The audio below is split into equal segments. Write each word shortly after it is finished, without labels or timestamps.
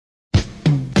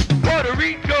Puerto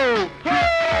Rico,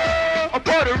 a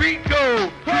Puerto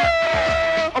Rico,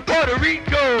 a Puerto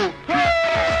Rico,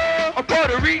 a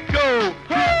Puerto Rico,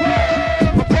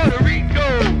 a Puerto Rico,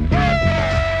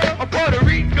 a Puerto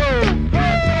Rico,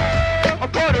 a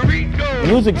Puerto Rico.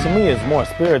 Music to me is more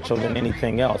spiritual than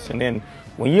anything else, and then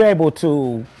when you're able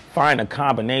to find a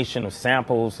combination of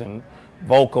samples and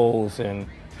vocals and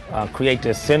create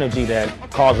this synergy that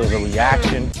causes a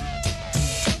reaction.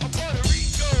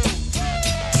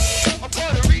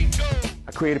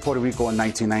 I created Puerto Rico in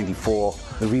 1994.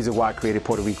 The reason why I created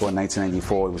Puerto Rico in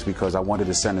 1994 was because I wanted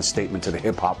to send a statement to the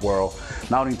hip-hop world,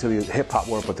 not only to the hip-hop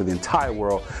world, but to the entire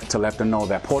world, to let them know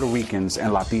that Puerto Ricans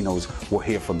and Latinos were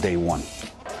here from day one.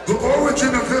 The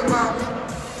origin of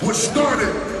hip-hop was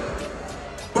started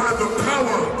by the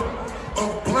power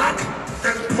of black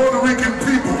and Puerto Rican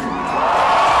people.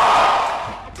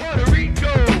 Puerto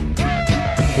Rico.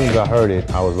 As soon as I heard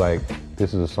it, I was like,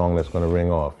 this is a song that's going to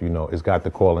ring off. You know, it's got the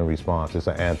call and response. It's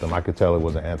an anthem. I could tell it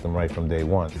was an anthem right from day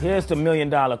one. Here's the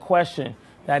million-dollar question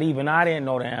that even I didn't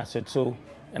know the answer to.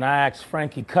 And I asked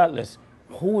Frankie Cutlass,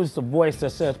 who is the voice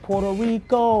that says, Puerto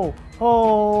Rico,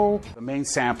 ho? The main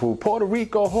sample, Puerto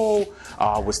Rico, ho,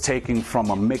 was taken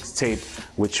from a mixtape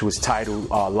which was titled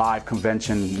Live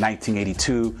Convention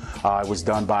 1982. It was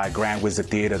done by Grand Wizard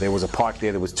Theater. There was a part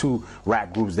there was two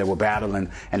rap groups that were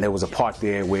battling, and there was a part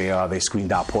there where they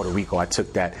screamed out Puerto Rico. I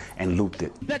took that and looped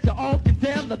it. That you all can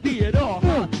tell the theater,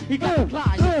 huh? He got the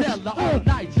clientele all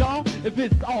night, y'all. If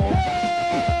it's all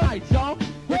night, y'all.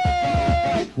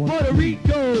 Puerto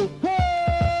Rico,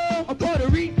 Puerto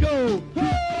Rico.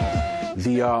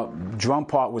 The drum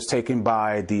part was taken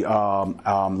by the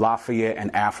Lafayette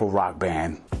and Afro Rock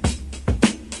Band.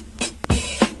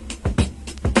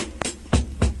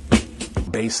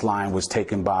 Bass line was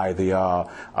taken by the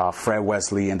Fred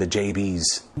Wesley and the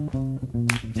JBs.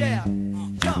 Yeah,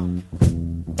 jump.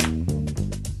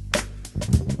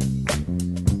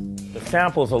 The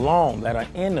samples alone that are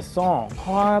in the song,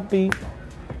 heartbeat,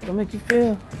 don't make you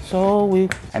feel so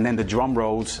weak. And then the drum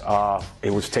rolls, it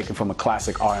was taken from a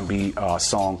classic R&B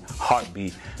song,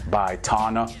 Heartbeat, by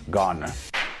Tana Gardner.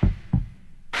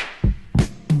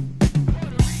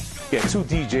 Yeah, two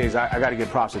DJs, I got to give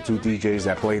props to two DJs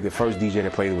that played. The first DJ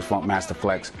that played was Funk Master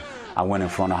Flex. I went in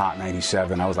front of Hot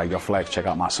 97. I was like, yo, Flex, check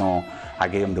out my song. I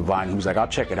gave him the vinyl. He was like, I'll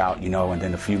check it out, you know. And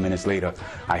then a few minutes later,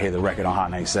 I hear the record on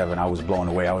Hot 97. I was blown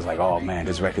away. I was like, oh, man,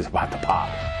 this record's about to pop.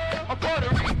 Puerto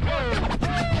Rico,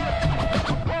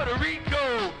 Puerto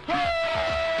Rico,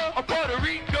 Puerto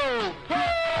Rico,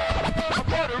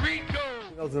 Puerto Rico.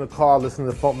 I was in the car listening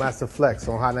to Funk Master Flex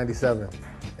on Hot 97.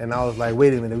 And I was like,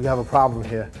 wait a minute, we have a problem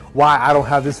here. Why I don't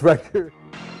have this record?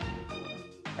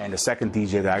 And the second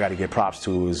DJ that I got to give props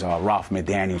to is Ralph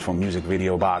McDaniels from Music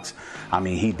Video Box. I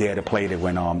mean, he dared to play it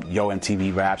when Yo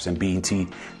MTV Raps and BET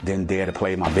didn't dare to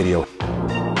play my video.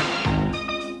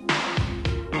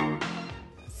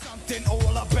 Something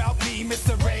all about me,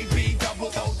 Mr. Ray B, double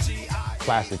OGI.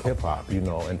 Classic hip-hop, you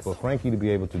know, and for Frankie to be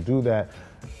able to do that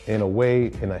in a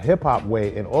way, in a hip-hop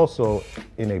way, and also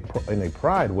in a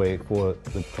pride way for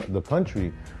the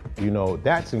country, you know,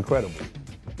 that's incredible.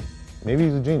 Maybe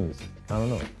he's a genius. I don't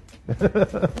know.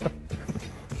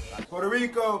 Puerto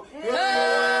Rico.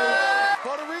 Yeah.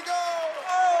 Puerto Rico.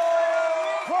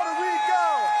 Oh. Puerto Rico.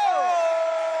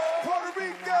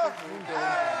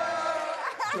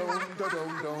 Puerto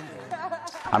Rico.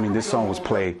 I mean, this song was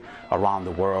played around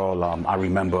the world. I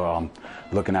remember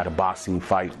looking at a boxing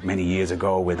fight many years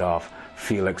ago with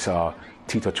Felix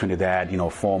Tito Trinidad, you know,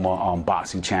 former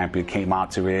boxing champion, came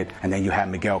out to it. And then you had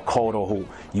Miguel Cotto, who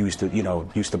used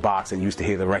to box and used to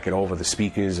hear the record over the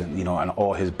speakers, and you know, and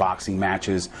all his boxing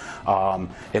matches.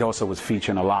 It also was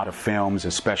featured in a lot of films,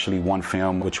 especially one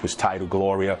film which was titled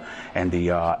Gloria, and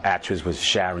the actress was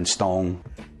Sharon Stone.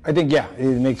 I think, yeah, it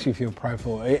makes you feel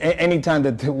prideful. Anytime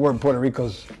that the word Puerto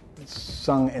Rico's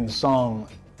sung in song,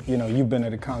 you know, you've been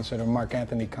at a concert, or Mark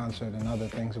Anthony concert and other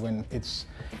things, when it's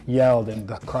yelled and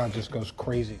the crowd just goes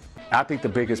crazy. I think the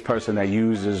biggest person that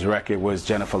used this record was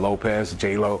Jennifer Lopez,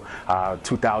 J-Lo.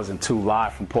 2002,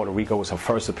 live from Puerto Rico, was her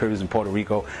first appearance in Puerto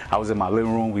Rico. I was in my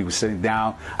living room, we were sitting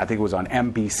down, I think it was on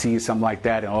NBC or something like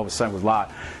that, and all of a sudden it was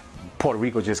live. Puerto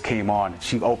Rico just came on.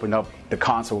 She opened up the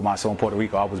concert with my song Puerto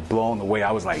Rico. I was blown away.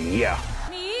 I was like, yeah.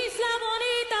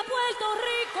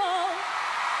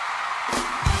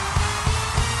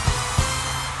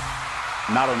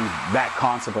 Not only that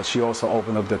concert, but she also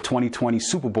opened up the 2020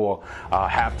 Super Bowl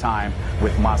halftime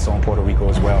with my song Puerto Rico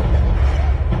as well.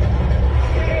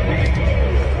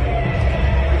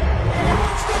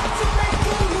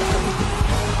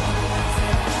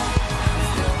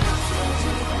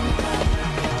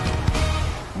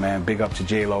 man. Big up to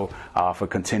J-Lo for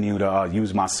continuing to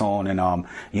use my song and,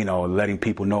 you know, letting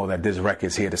people know that this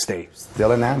record's here to stay.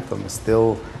 Still an anthem. It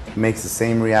still makes the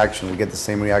same reaction. We get the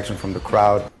same reaction from the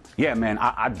crowd. Yeah, man,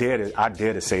 I dare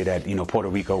to say that, you know, Puerto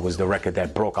Rico was the record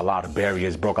that broke a lot of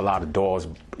barriers, broke a lot of doors,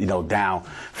 you know, down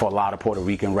for a lot of Puerto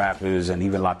Rican rappers and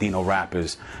even Latino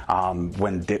rappers.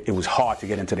 When it was hard to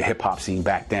get into the hip-hop scene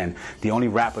back then. The only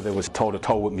rapper that was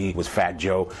toe-to-toe with me was Fat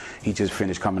Joe. He just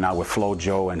finished coming out with Flo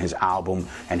Joe and his album,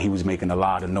 and he was making a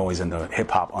lot of noise in the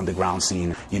hip-hop underground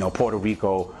scene. You know, Puerto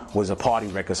Rico was a party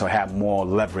record, so it had more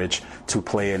leverage to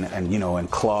play in you know, in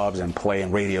clubs and play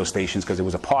in radio stations because it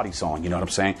was a party song, you know what I'm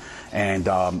saying? And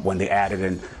when they added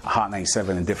in Hot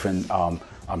 97 and different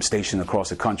stations across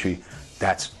the country,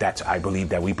 that's I believe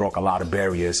that we broke a lot of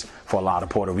barriers for a lot of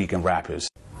Puerto Rican rappers.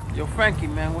 Yo, Frankie,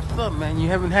 man, what's up, man? You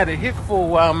haven't had a hit for a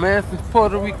while, man. Since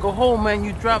Puerto Rico home, man,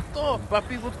 you dropped off.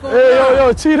 Papi, what's going on?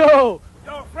 Yo, Tito!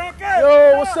 Yo, Frankie!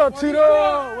 Yo, what's up,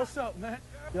 Tito? What's up, man?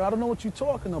 Yo, I don't know what you're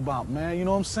talking about, man. You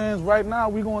know what I'm saying? Right now,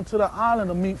 we going to the island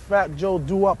to meet Fat Joe,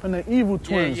 Do Up, and the Evil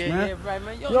Twins, man. Yeah, right,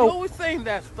 man. Yo, you always saying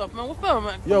that stuff, man. What's up,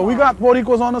 man? Yo, we got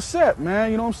Boricuas on the set,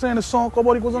 man. You know what I'm saying? The song called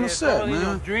Boricuas on the set, man.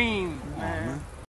 Your dreams, man.